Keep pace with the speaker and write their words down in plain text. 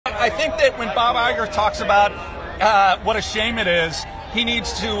I think that when Bob Iger talks about what a shame it is, he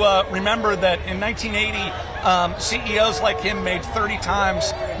needs to remember that in 1980, CEOs like him made 30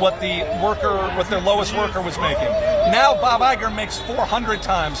 times what their lowest worker was making. Now Bob Iger makes 400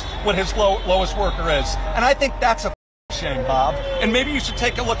 times what his lowest worker is. And I think that's a shame, Bob. And maybe you should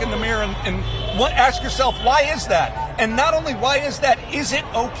take a look in the mirror and ask yourself, why is that? And not only why is that, is it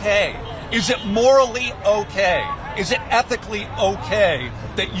okay? Is it morally okay? Is it ethically okay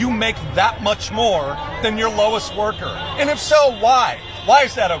that you make that much more than your lowest worker? And if so, why? Why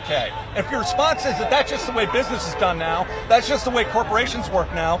is that okay? If your response is that that's just the way business is done now, that's just the way corporations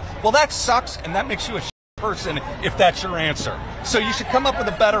work now, well, that sucks, and that makes you a person if that's your answer. So you should come up with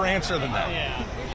a better answer than that. Yeah.